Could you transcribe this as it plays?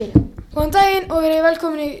Góðan daginn og verið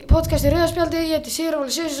velkomin í podcasti Rauðaspjaldið. Ég heiti Sigurður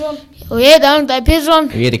Óli Sigurðsson. Og ég heiti Arndæði Pétursson.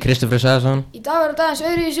 Og ég heiti Kristoffer Sæðarsson. Í dag verður dagins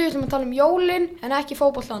öðruvísi, við ætlum að tala um jólin en ekki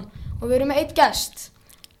fótboltann. Og við erum með einn gest.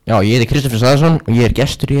 Já, ég heiti Kristoffer Sæðarsson og ég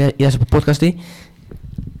gestur í þessu podcasti.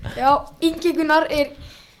 Já, Ingi Gunnar er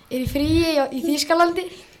í fríi í Þýskalandi.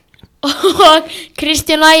 Og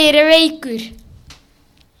Kristján Ægir er veikur.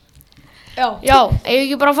 Já, Ef við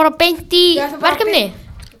ekki bara fara beint í verkefni.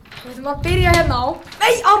 Við ætlum að byrja hérna á.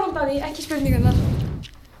 Nei, Ármandaði, ekki spurningarnar.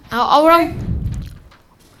 Áfram.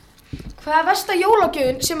 Hvað er versta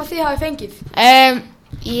jólagjöfin sem að þið hafið fengið?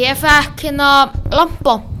 Ég fekk hérna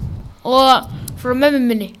lampa og frá mömmu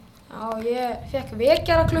minni. Já, ég fekk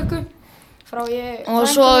vekjaraklukku frá Og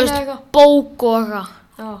svo bók og eitthvað.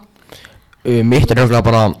 Já. Mitt er örugglega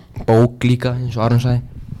bara bók líka, eins og Aron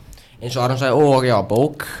sagði. Og já,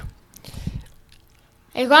 bók.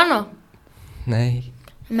 Eitthvað annað?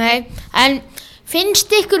 Nei, en finnst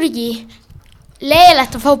ykkur ekki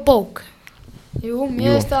leiðilegt að fá bók? Jú,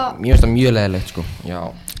 mér finnst það. Mér finnst það mjög leiðilegt, sko, já.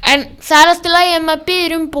 En það er alltaf lagi að maður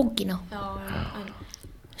biður bókina. Já, en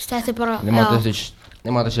Þetta er bara, Nema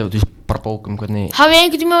að þetta sé bara bók hvernig. Hafið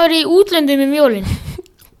einhvern tíma verið í útlöndum jólin?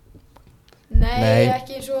 Nei,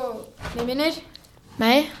 ekki eins og mér minnir.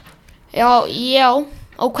 Nei? Já,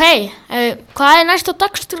 ok. Hvað er næst á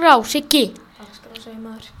dagskrá, Siggi? Dagskrá, segir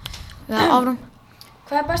maður. Já, áfram.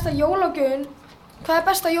 Hvað er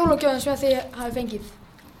besta jólagjöfin sem þið hafið fengið?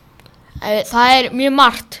 Það er mjög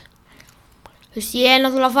margt. Þú veist, ég er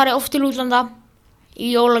náttúrulega að fara oft til útlanda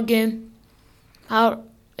í jólagjöfum. Það er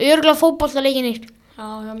örugglega fótboltaleikinir.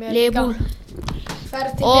 Já, mér Liverpool.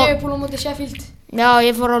 Ferð til Liverpool á móti Sheffield. Já,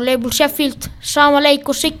 ég fór á Liverpool Sheffield, sama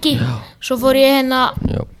leik og Siggi. Já. Svo fór ég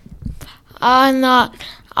á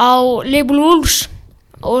Liverpool Wolves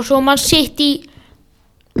og svo Man City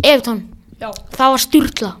Everton. Já. Það var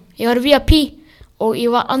sturla. Ég var VIP og ég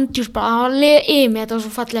var andjús bara, hann var leið yfir mig, þetta var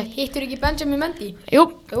svo falleg. Hittur ekki Benjamin Mendy? Jú.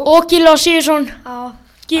 Og Gylfi Sigurðsson. Já.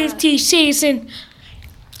 Gylfi Sigurðsson.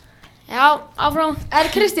 Já, áfram.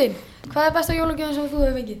 Kristín, hvað er besta jólagjöfin sem þú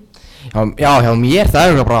hefur fengið? Já, hjá mér, það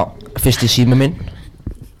er bara fyrsti sími minn.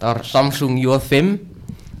 Það var Samsung J5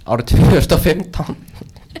 árið 2015.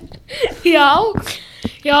 Já,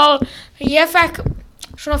 ég fekk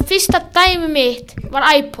svona fyrsta dæmi mitt var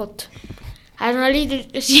iPod. Það er svona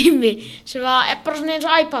lítill sími sem er bara svona eins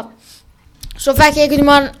og iPad. Svo fekk ég einhvern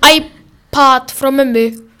tímann iPad frá mömmu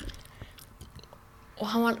og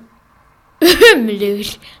hann var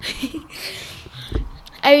ömurlegur.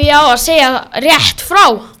 Ef ég á að segja rétt frá.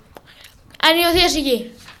 En ég á þess ekki.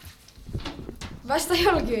 Besta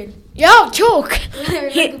jólagjöfin? Já, tjók.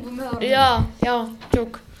 Við erum búin með það. Já,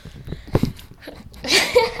 tjók.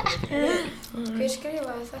 Hver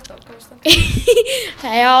skrifaði þetta á kastan?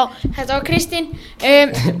 Já, þetta var Kristín.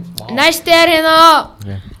 Næsti er hérna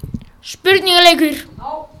spurningaleikur.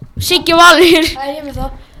 Siggi Valur. Það er ég með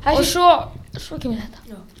það. Og svo kemur þetta.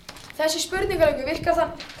 Já. Þessi spurningaleikur virkar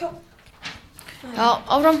Já,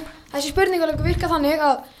 áfram. Þessi spurningaleikur virkar þannig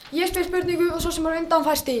að ég spyr spurningu og svo sem er undan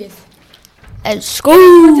fær stigið. Sko.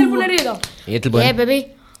 Hvað tilbúinir í það? Ég er tilbúin. Yeah, baby.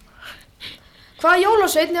 Hvaða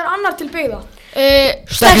jólasveinn er annar til byggða?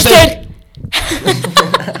 Stekktur.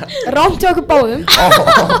 Rámt hjá okkur báðum.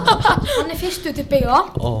 Hann er fyrstu til byggða.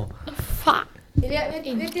 Veit ég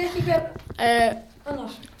ekki hver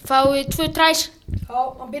annar? Fáið 2 træs. Já,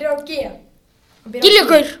 hann byrjar á G.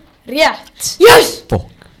 Giljökur. Rétt. Yes. Bók.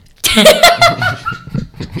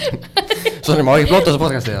 Svo sem má ekki blóta þessu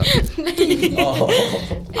podcasti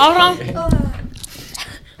Áfram.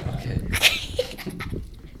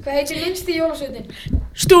 Hvað heitir minnsti jólasveinninn?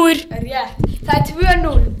 Stúr. Rétt. Það er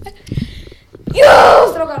 2-0. Já.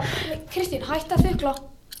 Strákar, Kristín, hætt að þukla.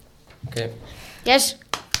 Ok. Yes.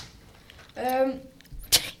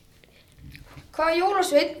 Hvaða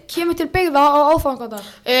jólasveinn kemur til byggða á aðfangadag?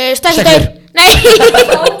 Stekktur. Nei.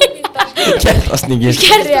 Kertasningir.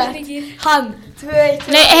 Rétt. Hann. 2-1.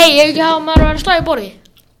 Nei, hei, ég hef ekki hafa maður að vera að slá í borði.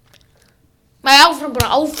 Nei,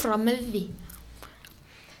 áfram með því.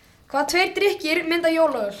 Hvaða 2 drykkir mynda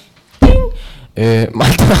jólaöl?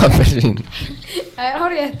 Malta appelsín. Það er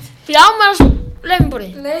hárrétt. Já, maður að slá í borði.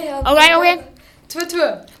 Nei, Ok. 2-2.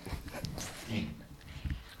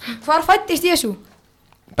 Hvar fæddist Jesú?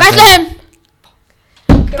 Bethlehem.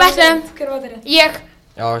 Bethlehem. Hver var þetta rétt? Ég.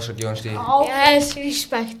 Já, ég skal gefa hann stíð. Yes,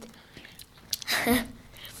 respect.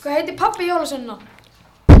 Hvað heitir pabbi jólasveinna?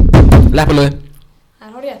 Leppalúði. Það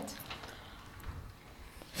er hárrétt.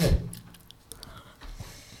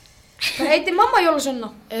 Hvað heitir mamma jólasveinna?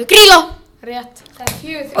 Grýla. Rétt. Það er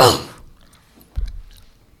 4-3.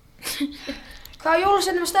 Hvaða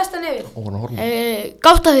jólasveinn er með stærsta nefið? Hann horfum.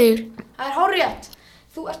 Gáttaþygur. Það er hárrétt.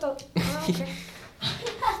 Þú ert að... ok.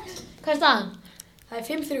 Hvað er staðan? Það er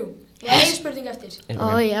 5-3. Ég er ein spurning eftir.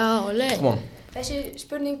 Ó, já, leið. Come on. Þessi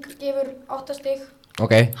spurning gefur 8 stig.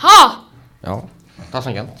 Ok, Ha? já, það er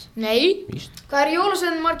sanngjarnt. Nei. Víst. Hvað er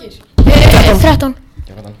jólasveinninn margir? 13.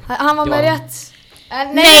 Já, hvað Hann var með Ég rétt.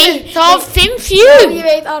 En Nei, það var 5-4. Ég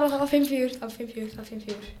veit, Aron, það var 5-4. Það var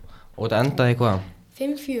 5-4. Og þetta endaði hvað?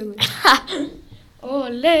 5-4.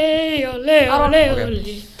 Olé.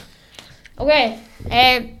 Ok,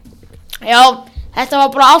 já, þetta var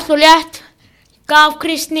bara allt og létt. Gaf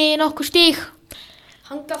Kristni nokkuð stíg.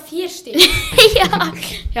 Hann gaf 4 stig.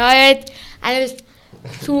 Já, ég veit. En þú veist,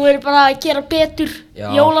 þú verður bara að gera betur.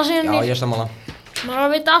 Jólasveinarnir. Já, ég er sammála. Maður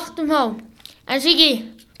að vita allt þá. En Siggi,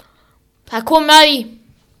 það er komið að því.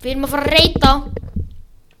 Við erum að fara að reyta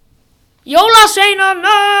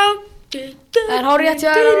Jólasveinarna. Það er hárrétt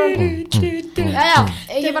hjá þér, Aron. Jæja,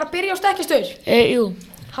 ég var að byrja á stekkjastaur. Jú.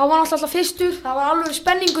 Hann var alltaf fyrstur, það var alveg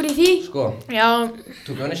spenningur í því. Sko, Já,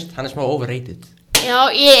 to be honest, hann er smá overrated.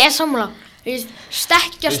 ég er sammála.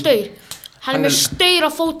 Stekkja staur. Hann er með staur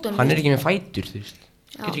á fótunum. Hann er ekki með fætur, þú veist.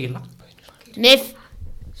 Getur ekki lappa.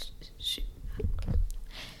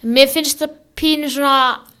 Mér finnst það pínu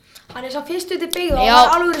svona. Hann er sá fyrstur til byggða og Já, það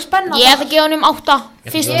var alveg spennandi. Ég ætla að gefa honum 8.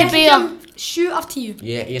 Fyrst Ég til ætla að byggða. gefa 7 af 10.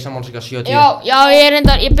 Ég er sammála sig að 7 og 10. Já,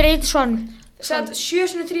 ég breyti svarnum. Sett 7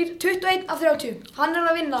 x 3, 21 af 30. Hann er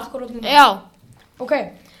að vinna akkurat núna. Já, Ok,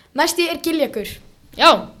 næsti er Giljagur.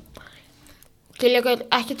 já. Giljagur,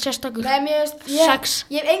 ekkert sérstakur. Nei, mér veist, 6.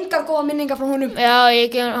 ég hef engar góða minningar frá honum. Já,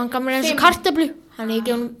 hann gaf mér eins og 5. kartöflu. Þannig ég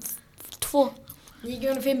gef honum 2. Ég gef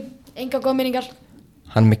honum 5, engar góða minningar.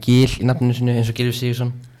 Hann er með Gil í nafninu sinu eins og Gylfi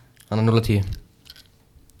Sigurðsson. Hann er 0 og 10.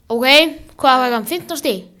 Ok, hvað fekk hann? 15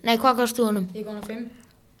 stig? Nei, hvað gafst þú honum? Ég gaf honum 5.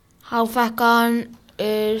 Þá fekk hann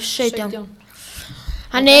 17.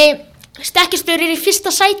 Þannig stekkjastur er í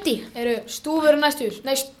fyrsta sæti. Eru stúfur næstur?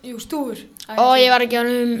 Nei, stúfur. Og ég var að gefa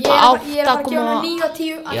honum Ég er að fara að gefa honum 8,8. 9 af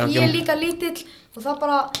 10 af ég er líka lítill og það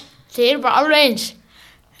bara. Þið eru bara alveg eins.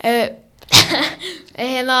 Ég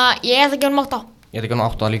ætla að gefa honum 8. Ég ætla ekki hann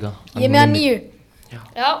 8 líka. Ég er með hann 9.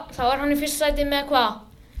 Já, þá er hann í fyrsta sæti með hvað?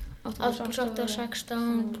 8, 8,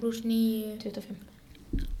 16 pluss 9. 25.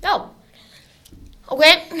 Já. Ok.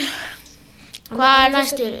 Hvað er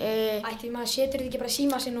næstur? Ætti maður setur þetta ekki bara í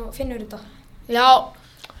síma sinn og finnur þetta. Já.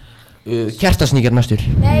 Kertasníkjar næstur.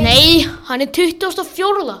 Nei, hann er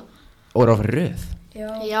 24. Og er á fyrir röð.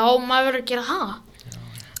 Já, maður verður að gera það.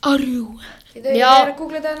 Arjú. Þið er að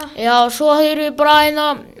googla þetta hérna. Já, svo þau eru bara hérna,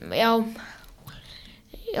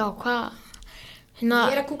 já, hvað, hérna,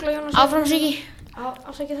 Ég er að googla Jónas. áfram Siggi.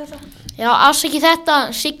 Afsækja þetta. Já, afsækja þetta,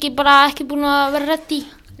 Siggi bara ekki búinn að vera ready.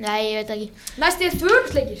 Nei, ég veit ekki. Næsti er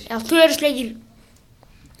þvöruleikir. Já, þvöruleikir.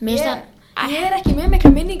 Minnst það, Ég er ekki með mikla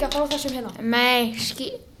minningar frá þessum hérna. nei,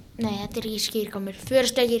 þetta er ekki skýrgámur.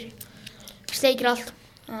 Þvöruleikir, steikir allt.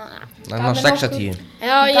 Hann er 6 af 10.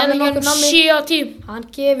 Já, ég ætla að gefa honum 7 af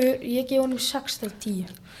 10. Ég gef honum 6 af 10.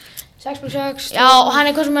 6 plus 6. Já, og hann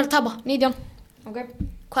er hvað sem er að tapa. 19. Ok.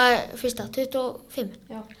 Hvað er fyrsta? 25?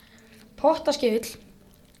 Já. Pottaskefill.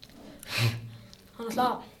 Hann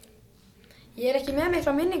alltaf. Ég er ekki með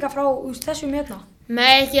mikla minningar frá þessum hérna.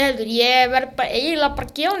 Nei, ekki heldur. Ég verð bara eiginlega bara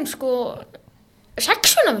að gefa honum sko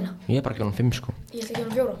 6 minna. Ég er bara ekki hann 5 sko. Ég ætla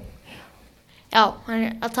að gefa honum 4. Já, hann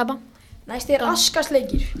er að tapa. Næsti er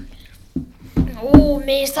Askasleikir. Mér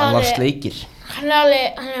finnst það Hann var alveg, sleikir. hann er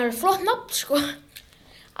alveg flott nafn, sko.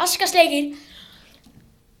 Askasleikir.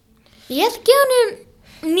 Ég ætla að gefa honum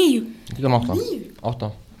 9. Ég ætla hann 8.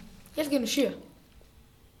 8. Ég ætla að gefa honum 7.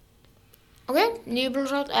 Ok, 9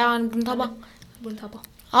 pluss 8, hann er búinn að tapa. Búin að tapa.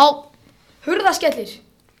 Já, Hurðaskellir.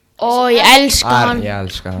 ég elska hann. Ég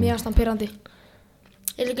elska hann. Mér finnst hann pirrandi.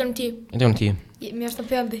 Ég ætla að gefa honum 10. Ég ætla hann 10. Mér finnst hann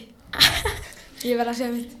pirrandi. Ég verð að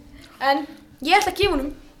segja mitt. En ég ætla að gefa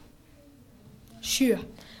honum 7.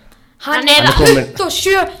 Hann er Hann er komin-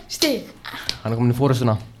 27 stig. Hann er komin í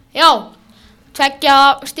fórustuna. Já,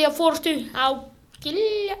 2 stiga fórstu á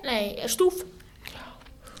stúf.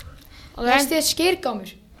 Ok. Næsti er Skyrgámur.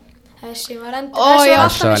 Þessi var enda. Ó, Þessi já. var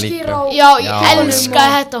Þessi var alltaf með líka. skýr á. Já, ég Já.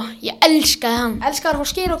 elskaði þetta. Ég elskaði hann. Elskar að fá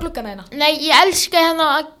skýr á gluggana hérna. Nei, ég elskaði hann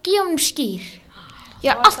að gefa honum skýr. Ég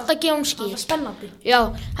er alltaf að gefa honum Það skýr. var spennandi. Já,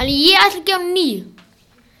 þannig ég ætla að gefa honum 9.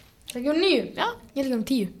 Það er ekki honum 9. Já. Ég ætla ekki honum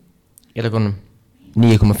 10. Ég ætla hann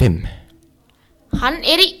 9,5. Hann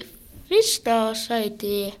er í fyrsta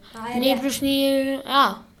sæti. Það er 9 rétt. pluss 9,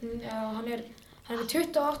 já. Já, hann er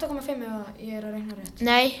 28,5 ef ég er að reyna rétt.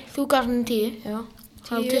 Nei, þú gaf hann 10. Já.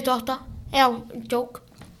 Hann er 28. Já, djók.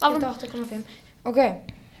 28,5. Ok.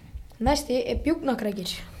 Næsti er Bjúgnakrækir.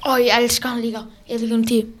 Ó, ég elska hann líka. Ég ætla að gefa honum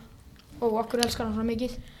 10. Og okkur elskar hann svona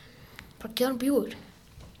mikið. Bara gefa hann bjúgur.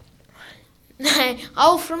 Nei,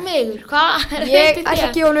 áfram mig, hvað er Ég ætla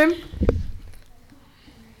að gefa honum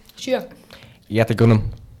 7. Ég ætla að gefa honum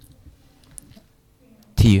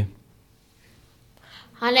 10.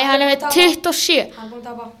 Hann er með 27. Hann er búinn að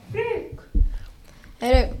tapa.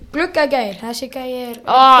 Gluggaði gæir, þessi gæir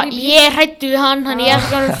Ég hræddu við hann ég ætla að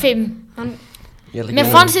gefa honum 5. Mér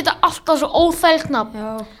fannst þetta alltaf svo óþægilegt nafn.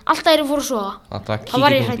 Já. Alltaf þegar ég fór að sofa. Það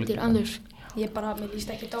var ég hræddur, Anders. Mér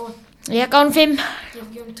líst ekki á hann. Ég gaf honum 5. Ég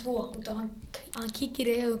gef honum 2, út af hann kíkir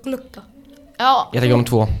í eða glugga. Já. Ég ætla að gefa honum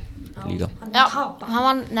 2 líka. Hann er að tapa. Hann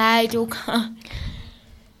var, nei, djók.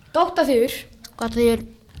 Dóttar þur. Hvað þau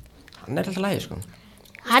Hann er alltaf lægi, sko.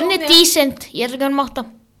 Hann er decent, ég ætla að gefa honum 8.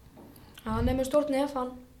 Hann er með stórt nef,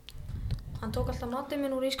 hann tók alltaf natið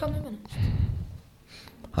minn úr ískapnum minn.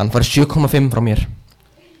 Hann fær 7,5 frá mér.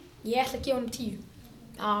 Ég ætla að gefa honum 10.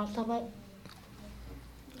 Já, það var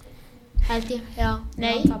held ég, já,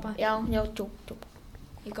 nei, já, djók.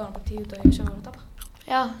 Ég gaf hann bara 10 út af ég sem var að tapa.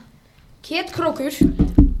 Já. Ketkrókur.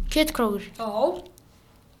 Kjötkrókur. Já.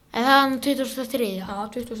 En það er hann 2003. Já,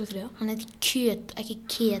 2003. Hann heitir kjöt, ekki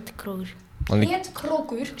ketkrókur.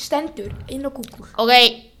 Ketkrókur stendur inn á Google. Ok,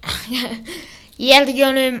 ég held ekki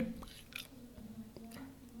honum,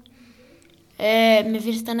 mér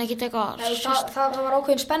finnst hann ekkert eitthvað. Það var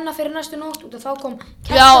ákveðin spenna fyrir næstu nótt út af þá kom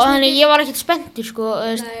Já, þannig ég var ekkert spenntur, sko.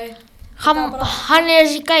 Nei. Hann er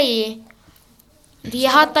þessi gæi.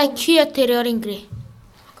 Ég hataði kjöt þegar ég var yngri.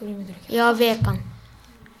 Hverju myndir ekki? Ég var vegan.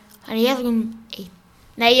 Þannig ég ætla ekki 1.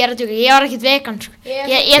 Nei, ég er að tjóka, ég var ekkert vegan, sko. Ég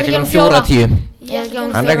ætla ekki 4 af 10.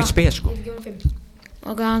 Hann er ekkert spes, sko. Ég ætla ekki 5.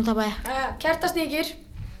 Ok, hann tapaði. Kertasníkir.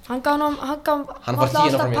 Hann fær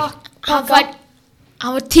 10 frá mér.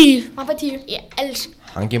 Hann var 10. Hann fær 10. Ég elsk.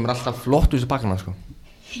 Hann gemur alltaf flottustu bakkana, sko.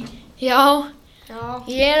 Já.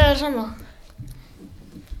 Ég er það sama.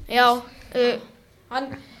 Já.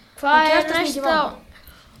 Hvað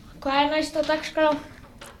er næsta dagskrá?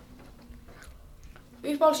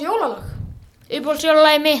 Uppáhalds jólalag. Uppáhalds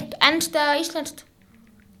jólalagið mitt, enskt eða íslenskt?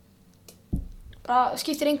 Bara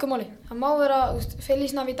skiptir engu máli. Það má vera,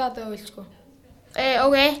 Feliz Navidad eða þú vilt, sko.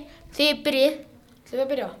 Ok, þið byrjið. Ætlum við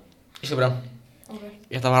að byrja? Ég skal byrja. Ok.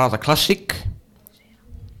 Ég ætla að fara á þetta klassík.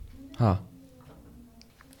 Ha?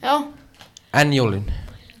 Já. En jólin.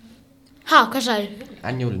 Ha, hvað sagðir?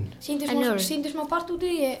 En jólin. Sýndu smá part úti,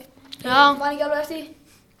 ég Já. man ekki alveg eftir því.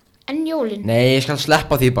 En jólin? Nei, ég skal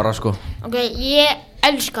sleppa því bara, sko. Ok, ég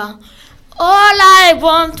elska. All I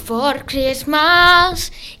want for Christmas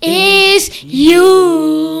is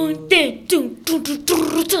you.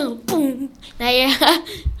 Nei,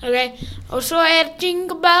 ok. Og svo er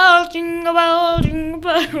Jingle Bell, Jingle Bell, Jingle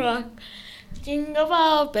Bell Rock. Jingle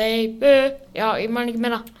Bell, baby. Já, ég man ekki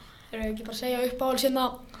meira. Erum við ekki bara að segja uppáhalds hérna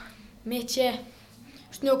mitt sé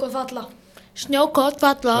Snjókot falla. Snjókot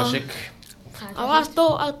falla. Klassík. Á allt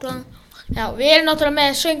og allan. Já, við erum náttúrulega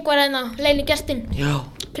með söngvar hérna, Leini Gestin. Já.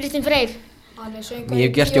 Kristín Freyr. Ég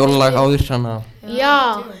hef gert jólalag áður, þannig að...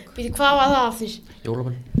 Já, veitir hvað var það aftur?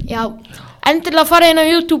 Jólaböll. Já, endilega fara inn á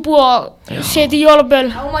YouTube og setja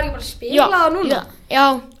jólaböll. Já, maður ekki bara spila það núna. Já,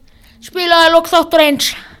 spilaði lok þáttur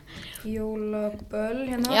 1. Jólaböll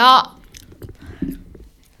hérna. Já.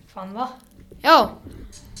 Fann það. Já.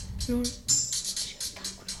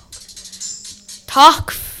 Takk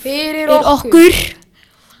fyrir okkur.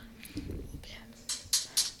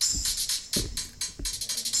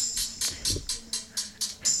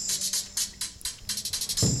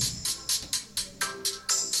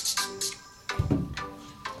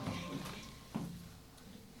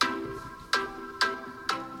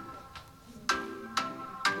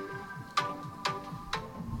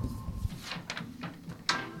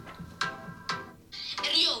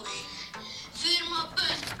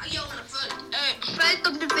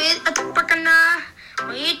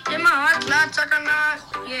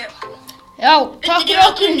 Já, takk fyrir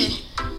okkur.